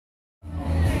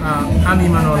I'm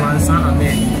Emmanuel Amadi.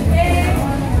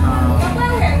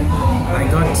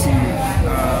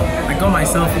 I got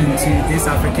myself into this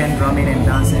African drumming and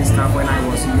dancing stuff when I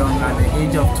was young. At the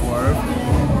age of 12,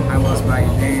 I was by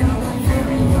then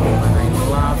very young, and I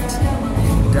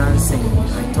loved dancing.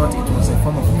 I thought it was a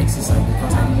form of exercise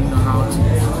because I didn't know how to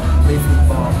play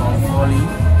football or volley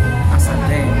as a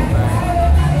then.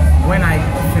 But when I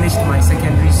finished my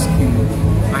secondary school,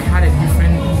 I had a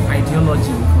different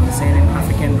ideology concerning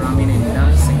African drumming and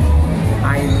dancing.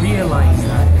 I realized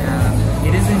that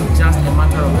it isn't just a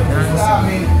matter of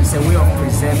dancing, it's a way of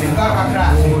preserving our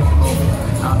mode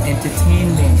of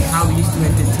entertainment, how we used to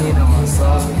entertain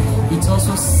ourselves. It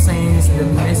also sends the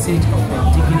message of the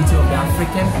dignity of the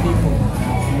African people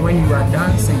when you are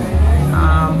dancing.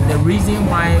 The reason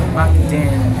why back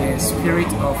then the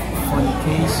spirit of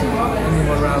fornication in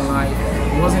moral life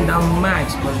wasn't that much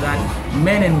was that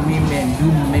men and women do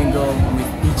mingle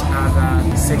with each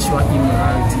other. Sexual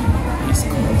immorality is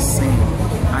concerned.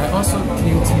 I also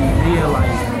came to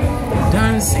realize that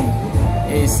dancing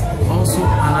is also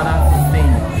another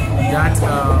thing that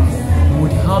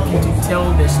would help you to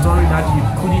tell the story that you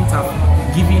couldn't have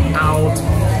given out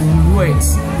in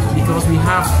words, because we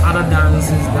have other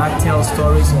dances that tell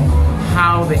stories of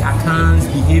how the Akans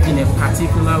behave in a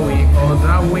particular way or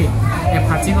that way. A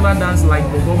particular dance like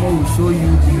Bobomo will show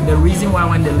you the reason why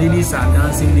when the ladies are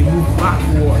dancing they move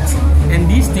backwards. And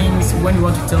these things, when you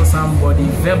want to tell somebody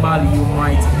verbally, you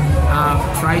might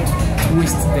try to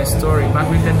twist the story, but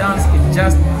with the dance it's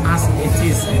just as it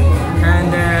is.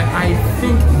 And I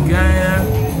think Ghana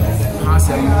has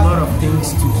a lot of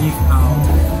things to give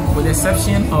out, with the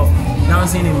exception of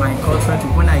dancing in my culture.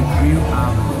 When I grew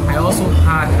up, I also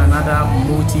had another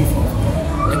motive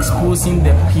of exposing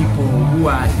the people who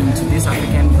are into this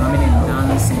African drumming and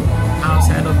dancing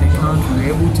outside of the country.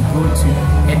 We were able to go to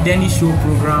a Denny show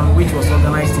program which was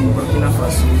organized in Burkina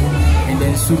Faso, and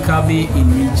then Sukabe in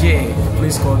Niger, a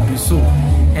place called Dusso.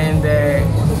 And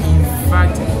in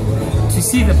fact, to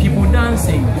see the people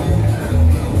dancing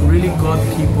really got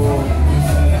people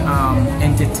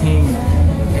entertained,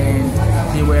 and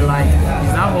they were like,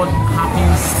 is that what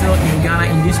happens still in Ghana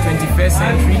in this 21st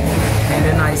century? And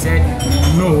then I said,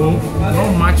 no,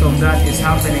 not much of that is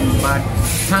happening, but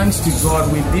thanks to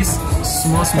God, with these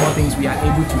small things we are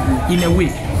able to do. In a way,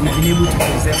 we've been able to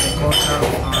preserve the culture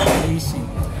of our nation.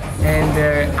 And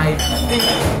I think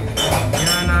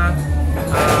Ghana,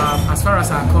 as far as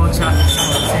our culture is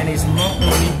concerned, is not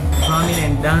only drumming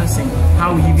and dancing,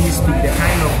 how we even speak,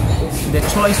 the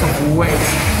choice of words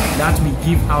that we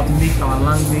give out make our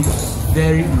language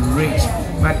very rich.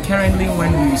 But currently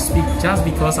when we speak, just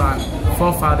because our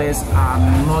forefathers are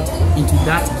not into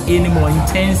that anymore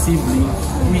intensively,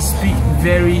 we speak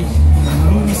very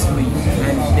loosely,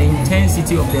 and the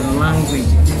intensity of the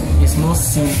language is not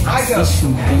seen as it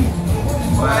should be.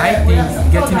 But I think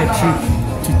getting a trip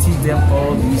to teach them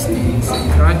all these things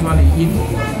gradually,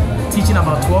 teaching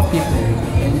about 12 people,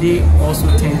 and they also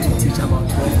tend to teach about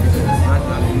 12 people, gradually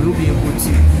we'll be able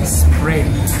to spread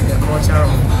the culture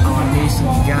of our nation,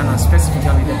 Ghana,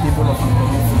 specifically the people of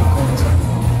Akuamufie culture,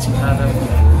 to other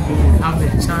people who will have the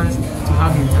chance to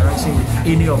have interaction with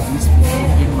any of these people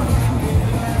in my group.